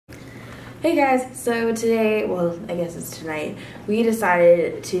Hey guys, so today, well, I guess it's tonight, we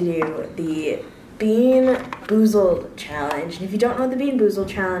decided to do the Bean Boozled challenge. And if you don't know what the Bean Boozled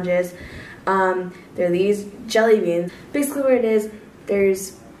challenge is, they're these jelly beans. Basically what it is,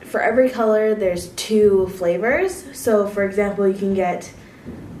 for every color, there's 2 flavors. So for example, you can get,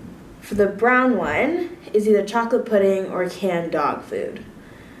 for the brown one, is either chocolate pudding or canned dog food.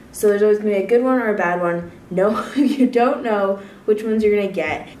 So there's always going to be a good one or a bad one. No, you don't know which ones you're going to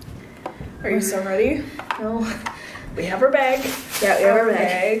get. Are you so ready? No. We have our bag. Yeah, we have our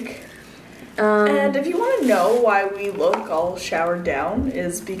bag. And if you want to know why we look all showered down,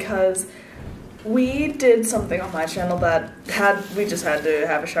 is because we did something on my channel that we just had to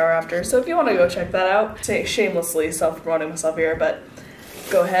have a shower after. So if you want to go check that out, shamelessly self-promoting myself here, but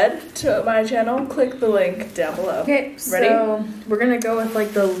go ahead to my channel, click the link down below. Okay, ready? So we're gonna go with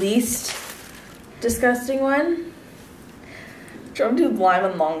like the least disgusting one. Do you want to do lime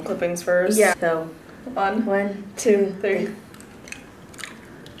and long clippings first? Yeah. So 1, 2, 3.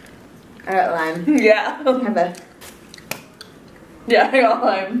 I got lime. Yeah. I bet. Yeah, I got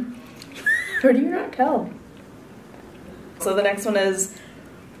lime. How do you not tell? So the next one is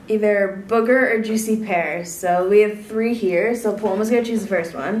Either booger or juicy pear. So we have 3 here. So Palma's gonna choose the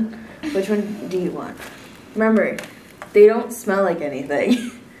first one. Which one do you want? Remember, they don't smell like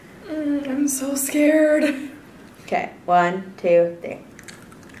anything. I'm so scared. Okay, 1, 2, 3.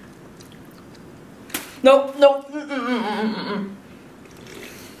 Nope, nope.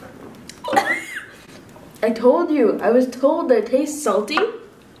 I told you. I was told that it tastes salty.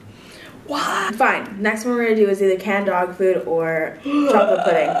 What? Fine. Next one we're gonna do is either canned dog food or chocolate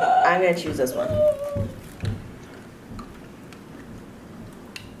pudding. I'm gonna choose this one.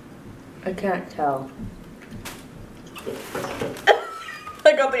 I can't tell.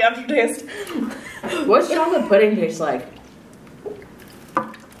 I got the aftertaste. What's chocolate pudding taste like?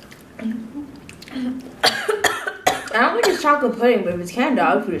 I don't think it's chocolate pudding, but if it's canned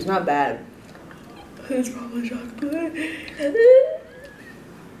dog food, it's not bad. It's probably chocolate pudding.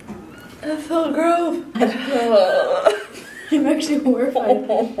 That's so gross. I'm actually horrified.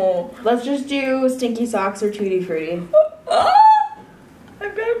 Let's just do stinky socks or tutti frutti. I'm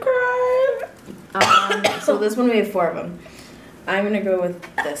gonna cry. So this one we have 4 of them. I'm gonna go with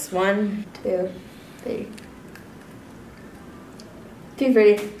this. 1, 2, 3. Tutti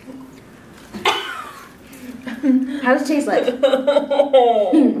frutti. How does it taste like?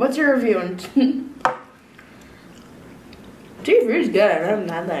 What's your review? Tutti frutti is good. I haven't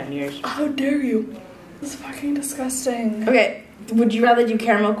had that in years. How dare you? This is fucking disgusting. Okay, would you rather do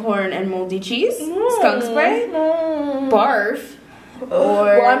caramel corn and moldy cheese? Skunk spray? Barf? Or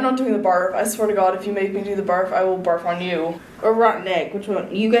well, I'm not doing the barf. I swear to God, if you make me do the barf, I will barf on you. or rotten egg? Which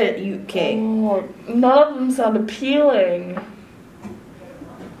one? You get it. Okay. Oh, none of them sound appealing.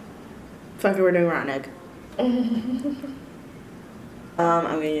 Fuck it, we're doing rotten egg. I'm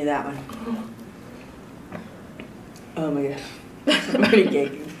gonna do that one. Oh my god. I'm already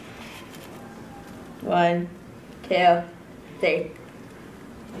gagging. 1, 2, 3.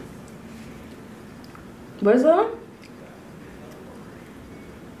 What is that one?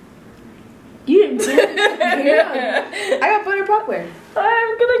 You didn't hear it. I got butter popcorn.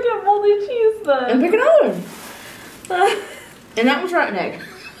 I'm gonna get moldy cheese then. And pick another one. And that one's rotten egg.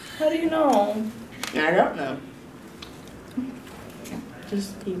 How do you know? I don't know.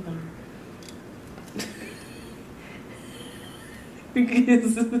 Just keep them.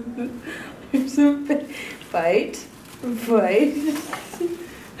 Because there's a bite.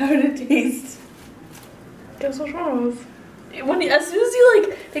 How did it taste? Guess what's wrong? As soon as you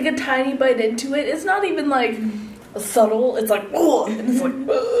like take a tiny bite into it, it's not even like subtle. It's like, oh, and it's like,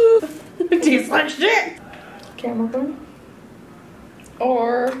 It tastes like shit. caramel corn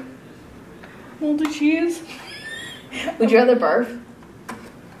or moldy cheese. Would you rather barf?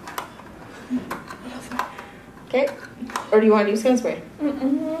 Okay. Or do you want to do skunk spray?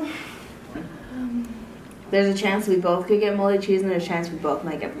 There's a chance we both could get moldy cheese, and there's a chance we both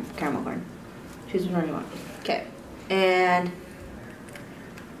might get caramel corn. Choose which one you want. Okay. And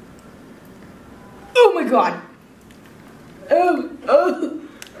oh my god! Oh!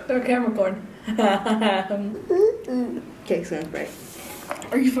 Or caramel corn. Okay, skunk spray.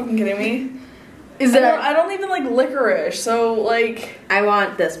 Are you fucking kidding me? Is I don't even like licorice, so like. I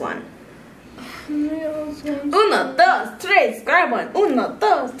want this one. 1, 2, 3, grab one. 1,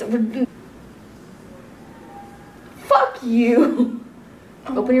 2, 3. Fuck you.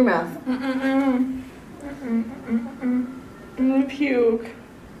 Open your mouth. I'm gonna puke.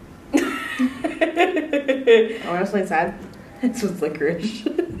 I want to something sad. This was licorice.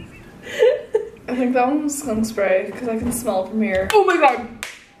 I think that one was skunk spray because I can smell it from here. Oh my god!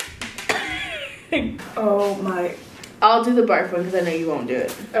 Oh my. I'll do the barf one because I know you won't do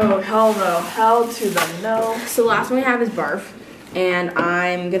it. Oh, hell no. Hell to the no. So the last one we have is barf, and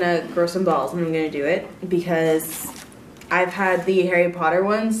I'm gonna grow some balls and I'm gonna do it because I've had the Harry Potter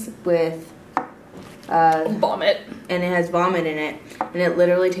ones with vomit. And it has vomit in it, and it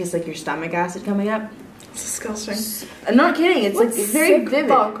literally tastes like your stomach acid coming up. It's disgusting. I'm not kidding, it's What like it's very sick vivid.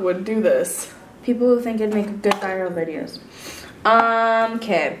 fuck would do this? People who think it'd make good viral videos.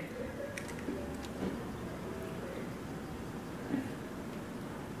 Okay.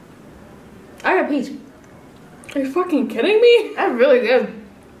 I got peach. Are you fucking kidding me? That's really good.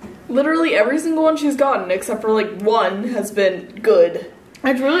 Literally every single one she's gotten, except for like one, has been good.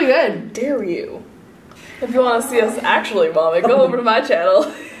 It's really good. Dare you? If you want to see us actually vomit, go over to my channel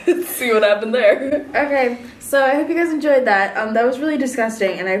and see what happened there. Okay, so I hope you guys enjoyed that. That was really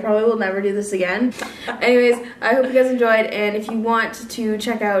disgusting, and I probably will never do this again. Anyways, I hope you guys enjoyed, and if you want to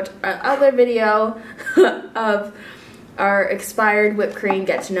check out our other video of our expired whipped cream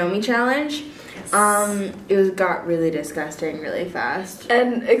get to know me challenge, it got really disgusting really fast.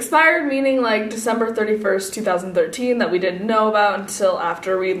 And expired meaning like December 31st, 2013 that we didn't know about until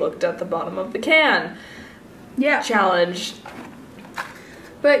after we looked at the bottom of the can. Yeah. Challenge.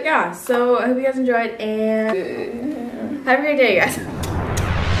 But yeah, so I hope you guys enjoyed, and have a great day, guys.